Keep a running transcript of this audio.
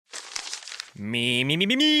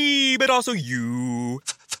Me, but also you.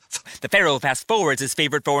 The Pharaoh fast forwards his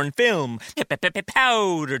favorite foreign film,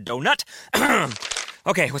 Powder Donut.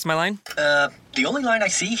 Okay, what's my line? The only line I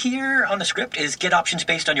see here on the script is get options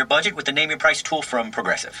based on your budget with the Name Your Price tool from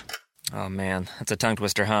Progressive. Oh man, that's a tongue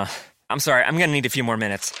twister, huh? I'm sorry, I'm gonna need a few more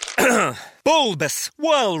minutes. Bulbous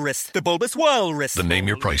Walrus, the Bulbous Walrus. The Name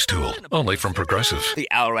Your Price tool, only from Progressive. The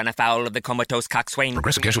owl ran afoul of the comatose coxswain.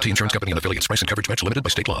 Progressive Casualty Insurance Company and affiliates. Price and coverage match limited by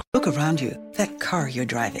state law. Look around you. That car you're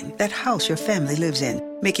driving, that house your family lives in,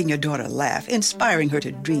 making your daughter laugh, inspiring her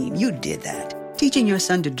to dream. You did that. Teaching your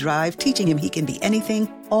son to drive, teaching him he can be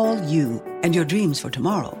anything, all you. And your dreams for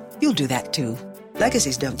tomorrow, you'll do that too.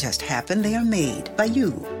 Legacies don't just happen, they are made by you.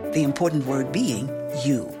 The important word being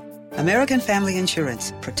you. American Family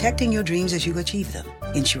Insurance, protecting your dreams as you achieve them.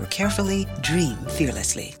 Insure carefully, dream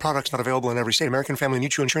fearlessly. Products not available in every state. American Family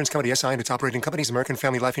Mutual Insurance Company, SI, and its operating companies. American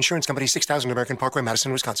Family Life Insurance Company, 6000 American Parkway,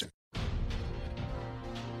 Madison, Wisconsin.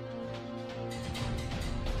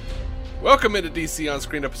 Welcome into DC On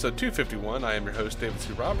Screen episode 251. I am your host, David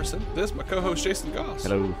C. Robertson. This is my co-host, Jason Goss.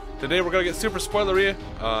 Hello. Today we're going to get super spoilery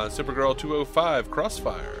on Supergirl 205,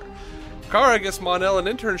 Crossfire. Kara gets Mon-El an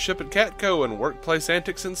internship at Catco and workplace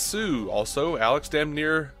antics ensue. Also, Alex damn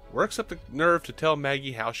near works up the nerve to tell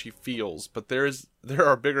Maggie how she feels, but there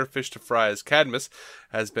are bigger fish to fry as Cadmus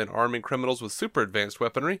has been arming criminals with super advanced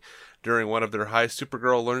weaponry. During one of their heists,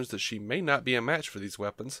 Supergirl learns that she may not be a match for these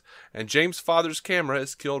weapons, and James' father's camera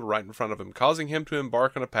is killed right in front of him, causing him to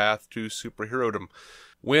embark on a path to superherodom.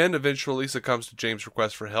 Wynn eventually succumbs to James'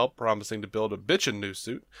 request for help, promising to build a bitchin' new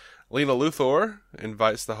suit. Lena Luthor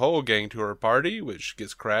invites the whole gang to her party, which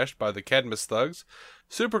gets crashed by the Cadmus thugs.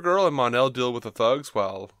 Supergirl and Mon-El deal with the thugs,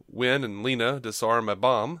 while Wynn and Lena disarm a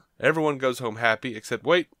bomb. Everyone goes home happy, except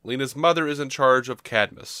wait, Lena's mother is in charge of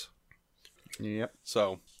Cadmus. Yep.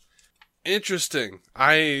 So, interesting.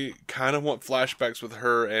 I kind of want flashbacks with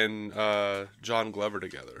her and John Glover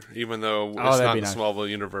together, even though it's not in the Smallville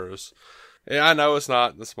universe. Yeah, I know it's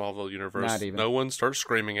not in the Smallville universe. Not even. No one starts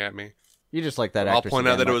screaming at me. You just like that I'll actress. point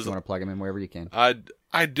out that it was. You want to plug him in wherever you can.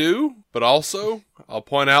 I do, but also I'll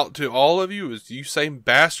point out to all of you is you same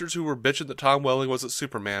bastards who were bitching that Tom Welling wasn't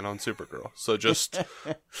Superman on Supergirl. So just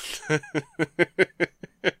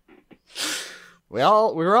we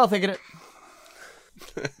were all thinking it.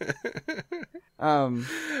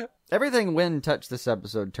 Everything Wynn touched this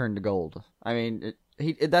episode turned to gold. I mean,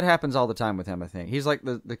 that happens all the time with him, I think. He's like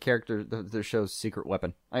the character, the show's secret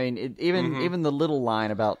weapon. I mean, even the little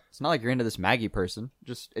line about, it's not like you're into this Maggie person,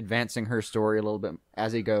 just advancing her story a little bit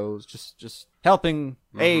as he goes, just helping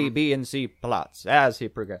A, B, and C plots as he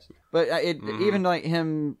progresses. But even like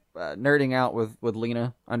him nerding out with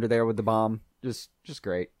Lena under there with the bomb, just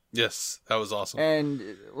great. Yes, that was awesome.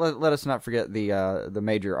 And let us not forget the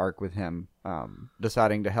major arc with him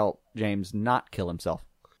deciding to help James not kill himself.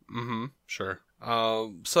 Sure.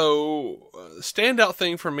 So, standout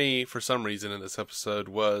thing for me, for some reason in this episode,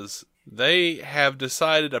 was they have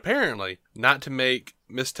decided, apparently, not to make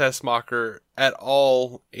Miss Tessmacher at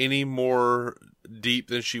all any more deep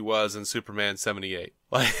than she was in Superman 78.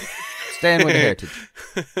 Like, staying with the heritage.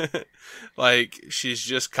 Like, she's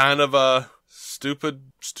just kind of a stupid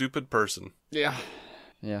person. Yeah.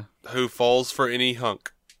 Who falls for any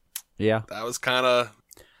hunk. Yeah. That was kind of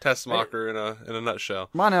Tessmacher in a nutshell.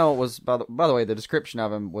 Mon-El was, by the way, the description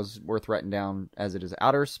of him was worth writing down as it is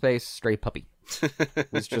outer space stray puppy.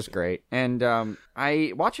 It's just great. And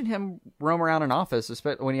I watching him roam around an office,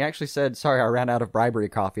 especially when he actually said, "Sorry, I ran out of bribery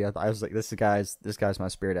coffee." I was like, "This guy's my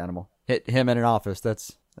spirit animal." Hit him in an office.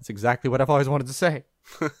 That's exactly what I've always wanted to say.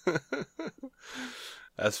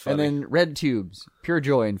 That's funny. And then red tubes, pure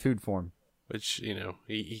joy in food form. Which,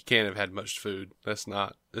 he can't have had much food. It's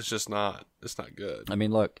not good. I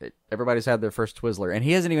mean, look, everybody's had their first Twizzler, and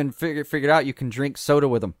he hasn't even figured out you can drink soda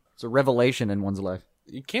with them. It's a revelation in one's life.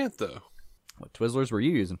 You can't, though. What Twizzlers were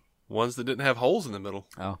you using? Ones that didn't have holes in the middle.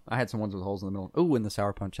 Oh, I had some ones with holes in the middle. Ooh, and the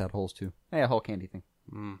Sour Punch had holes, too. Hey, a whole candy thing.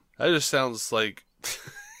 That just sounds like...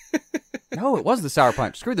 No, it was the Sour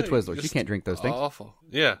Punch. Screw the Twizzlers. You can't drink those things. Awful.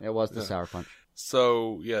 Yeah. It was the Sour Punch.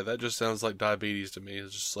 So, yeah, that just sounds like diabetes to me.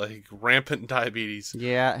 It's just like rampant diabetes.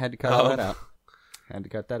 Yeah, I had to cut all that out.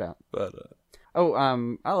 But,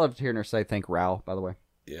 I loved hearing her say thank Rao, by the way.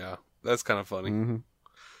 Yeah, that's kind of funny.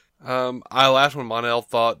 Mm-hmm. I laughed when Mon-El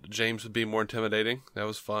thought James would be more intimidating. That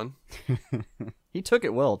was fun. He took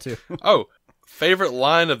it well, too. Oh, favorite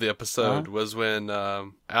line of the episode was when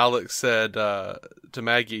Alex said to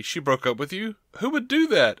Maggie, "She broke up with you? Who would do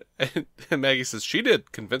that?" And Maggie says, "She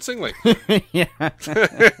did, convincingly." Yeah.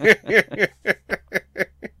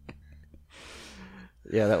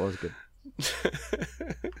 Yeah, that was good.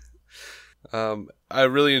 I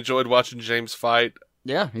really enjoyed watching James fight.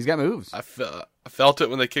 Yeah, he's got moves. I felt it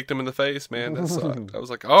when they kicked him in the face, man. That sucked. I was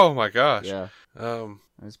like, oh my gosh. Yeah.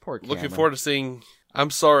 His poor camera. Looking forward to seeing. I'm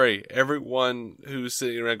sorry, everyone who's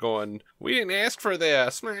sitting around going, "We didn't ask for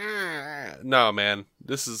this." No, man,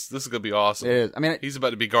 this is gonna be awesome. It is. I mean, he's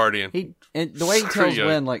about to be Guardian. And the way he tells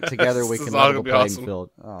Wynn, like, together we can level the playing field.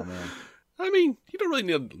 Oh man. I mean, you don't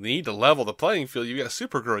really need to level the playing field. You got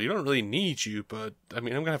Supergirl. You don't really need you, but I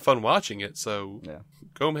mean, I'm gonna have fun watching it. So yeah,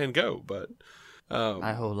 go man, go. But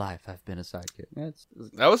my whole life I've been a sidekick.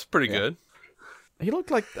 That was pretty good. He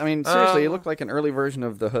looked like, I mean, seriously, he looked like an early version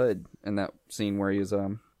of the Hood in that scene where he was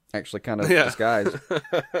actually kind of disguised.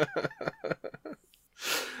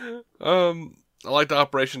 I liked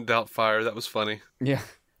Operation Doubtfire. That was funny. Yeah.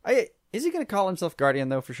 Is he going to call himself Guardian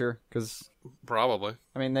though, for sure? Because probably.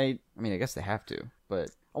 I mean, I guess they have to.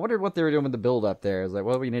 But I wondered what they were doing with the build up there. It's like,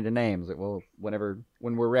 well, we need a name. It's like, well, when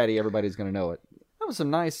we're ready, everybody's going to know it. That was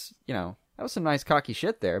some nice, cocky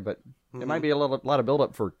shit there. But it might be a lot of build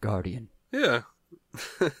up for Guardian. Yeah.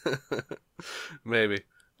 Maybe.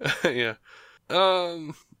 Yeah.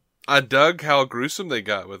 I dug how gruesome they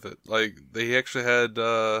got with it. Like, they actually had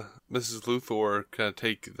Mrs. Luthor kind of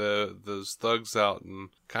take those thugs out in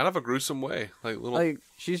kind of a gruesome way. Like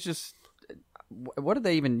she's just, what are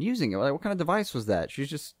they even using? Like, what kind of device was that? She's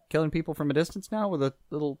just killing people from a distance now with a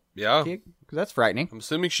little kick? Because that's frightening. I'm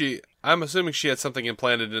assuming she had something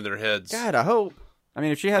implanted in their heads. God, I hope. I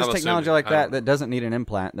mean, if she has technology like that doesn't need an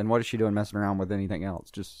implant, then what is she doing messing around with anything else?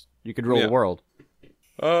 Just, you could rule the world.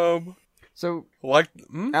 So,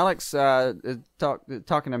 Alex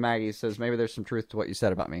talking to Maggie says, maybe there's some truth to what you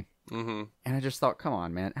said about me. Mm-hmm. And I just thought, come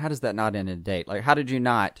on, man. How does that not end in a date? Like, how did you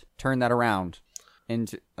not turn that around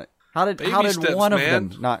into... How did steps, one of man.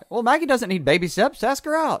 them not... Well, Maggie doesn't need baby steps. Ask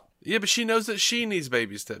her out. Yeah, but she knows that she needs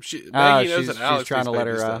baby steps. Maggie knows that Alex trying needs to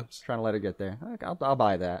baby steps. trying to let her get there. I'll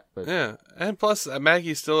buy that. But yeah, and plus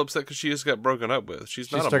Maggie's still upset because she just got broken up with.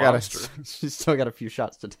 She's not a monster. She's still got a few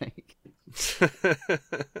shots to take.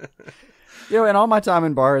 In all my time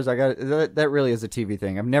in bars, that really is a TV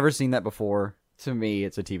thing. I've never seen that before. To me,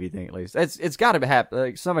 it's a TV thing, at least. It's got to happen.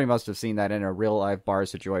 Like, somebody must have seen that in a real life bar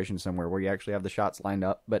situation somewhere where you actually have the shots lined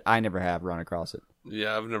up. But I never have run across it.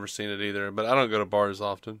 Yeah, I've never seen it either. But I don't go to bars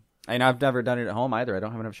often. And I've never done it at home either. I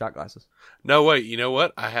don't have enough shot glasses. No, wait. You know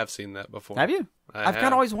what? I have seen that before. Have you? I've kind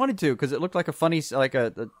of always wanted to, because it looked like a funny,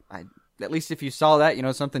 at least if you saw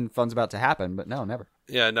that, something fun's about to happen. But no, never.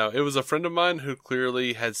 Yeah, no. It was a friend of mine who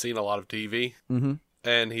clearly had seen a lot of TV,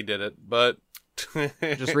 and he did it. But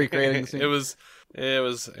just recreating the scene. It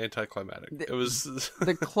was anticlimactic. It was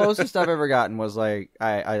the closest I've ever gotten was like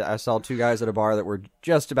I saw two guys at a bar that were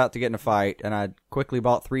just about to get in a fight, and I quickly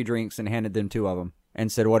bought 3 drinks and handed them 2 of them. And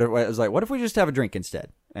said, what if we just have a drink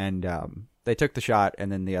instead? And they took the shot, and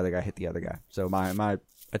then the other guy hit the other guy. So my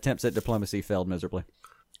attempts at diplomacy failed miserably.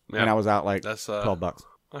 Yeah, and I was out like that's $12.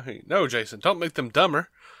 No, Jason, don't make them dumber.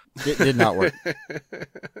 It did not work.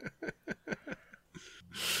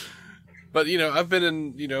 But, I've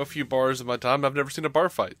been in, a few bars in my time. I've never seen a bar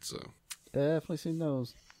fight, so. Definitely seen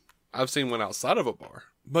those. I've seen one outside of a bar.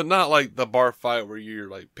 But not like the bar fight where you're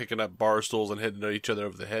like picking up bar stools and hitting each other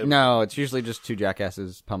over the head. No, it's usually just 2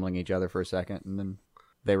 jackasses pummeling each other for a second, and then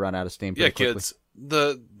they run out of steam pretty quickly. Kids.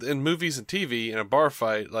 In movies and TV, in a bar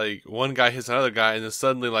fight, like one guy hits another guy, and then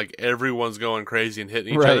suddenly like everyone's going crazy and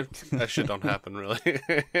hitting each other. That shit don't happen, really.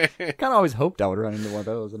 Kind of always hoped I would run into one of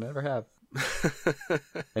those, and never have.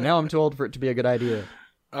 And now I'm too old for it to be a good idea.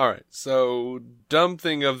 All right, so dumb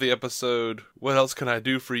thing of the episode. What else can I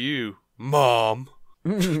do for you, Mom?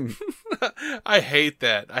 I hate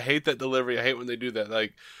that. I hate that delivery. I hate when they do that.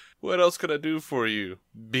 Like, what else could I do for you?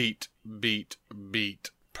 Beat.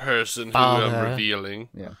 Person who I'm revealing.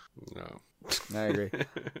 Yeah. No. I agree.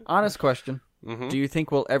 Honest question. Mm-hmm. Do you think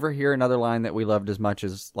we'll ever hear another line that we loved as much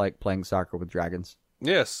as, like, playing soccer with dragons?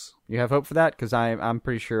 Yes. You have hope for that? Because I'm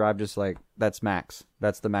pretty sure I'm just like, that's max.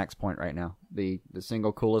 That's the max point right now. The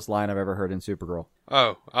single coolest line I've ever heard in Supergirl.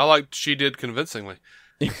 Oh, I liked she did convincingly.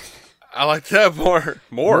 I like that more.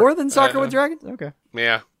 More than soccer with dragons? Okay.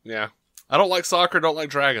 Yeah. I don't like soccer, don't like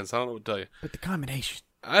dragons. I don't know what to tell you. But the combination.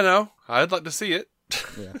 I know. I'd like to see it.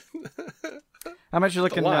 Yeah. How much you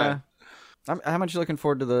looking? How much you looking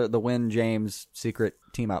forward to the Wynn James secret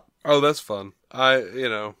team up? Oh, that's fun.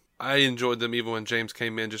 I enjoyed them even when James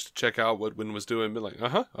came in just to check out what Wynn was doing. Be like,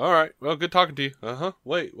 all right, well, good talking to you.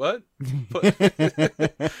 Wait, what?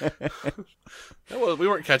 We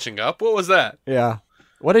weren't catching up. What was that? Yeah.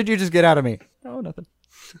 What did you just get out of me? Oh, nothing.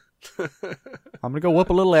 I'm gonna go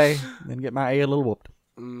whoop a little A, then get my A a little whooped.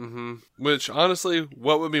 Which, honestly,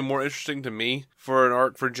 what would be more interesting to me for an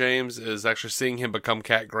arc for James is actually seeing him become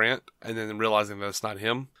Cat Grant and then realizing that it's not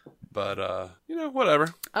him. But,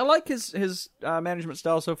 whatever. I like his management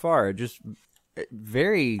style so far. Just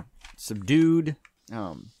very subdued,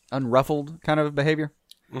 unruffled kind of behavior.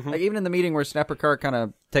 Like, even in the meeting where Snapper Carr kind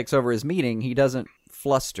of takes over his meeting, he doesn't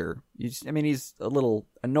fluster. He's a little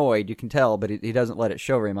annoyed, you can tell, but he doesn't let it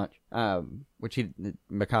show very much, which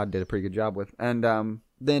McCod did a pretty good job with. And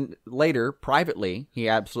then later, privately, he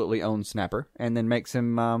absolutely owns Snapper, and then makes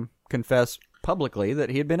him confess publicly that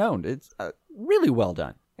he had been owned. It's really well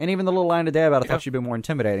done. And even the little line today about I thought you'd be more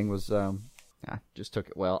intimidating was, just took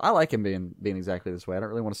it well. I like him being exactly this way. I don't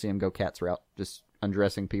really want to see him go Cat's route, just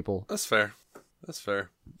undressing people. That's fair.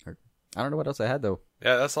 I don't know what else I had, though.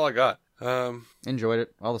 Yeah, that's all I got. Enjoyed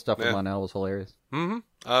it. All the stuff with Lionel was hilarious.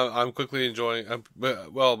 I'm quickly enjoying.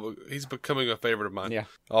 He's becoming a favorite of mine. Yeah.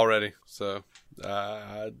 Already. So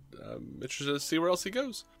I'm interested to see where else he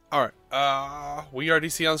goes. All right. We are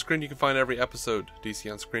DC On Screen. You can find every episode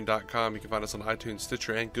DCOnScreen.com. You can find us on iTunes,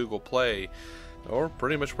 Stitcher, and Google Play, or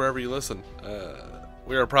pretty much wherever you listen.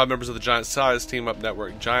 We are proud members of the Giant Size Team Up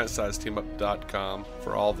Network, GiantSizeTeamUp.com,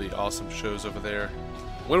 for all the awesome shows over there.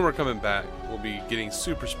 When we're coming back, we'll be getting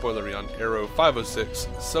super spoilery on Arrow 506,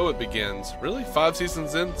 So It Begins. Really? 5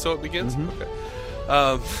 seasons in, So It Begins?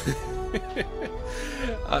 Okay.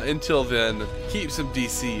 Until then, keep some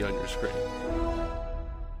DC on your screen.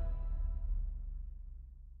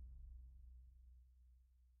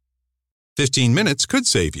 "15 minutes could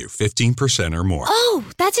save you 15% or more." Oh,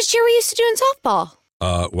 that's a cheer we used to do in softball.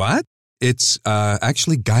 What? It's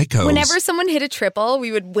actually Geico's. Whenever someone hit a triple,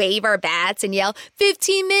 we would wave our bats and yell,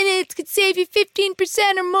 15 minutes could save you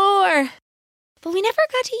 15% or more. But we never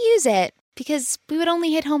got to use it because we would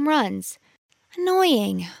only hit home runs.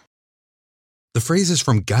 Annoying. The phrase is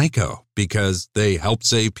from Geico because they help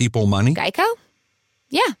save people money. Geico?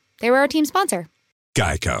 Yeah, they were our team sponsor.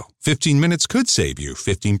 Geico. 15 minutes could save you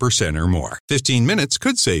 15% or more. 15 minutes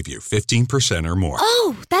could save you 15% or more.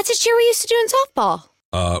 Oh, that's a cheer we used to do in softball.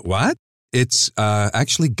 What? It's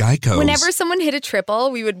actually Geico's. Whenever someone hit a triple,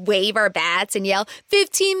 we would wave our bats and yell,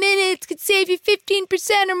 15 minutes could save you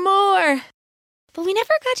 15% or more. But we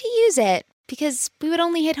never got to use it because we would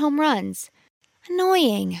only hit home runs.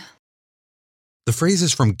 Annoying. The phrase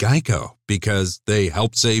is from Geico because they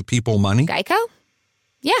help save people money. Geico?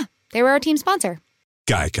 Yeah, they were our team sponsor.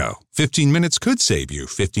 Geico. 15 minutes could save you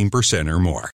 15% or more.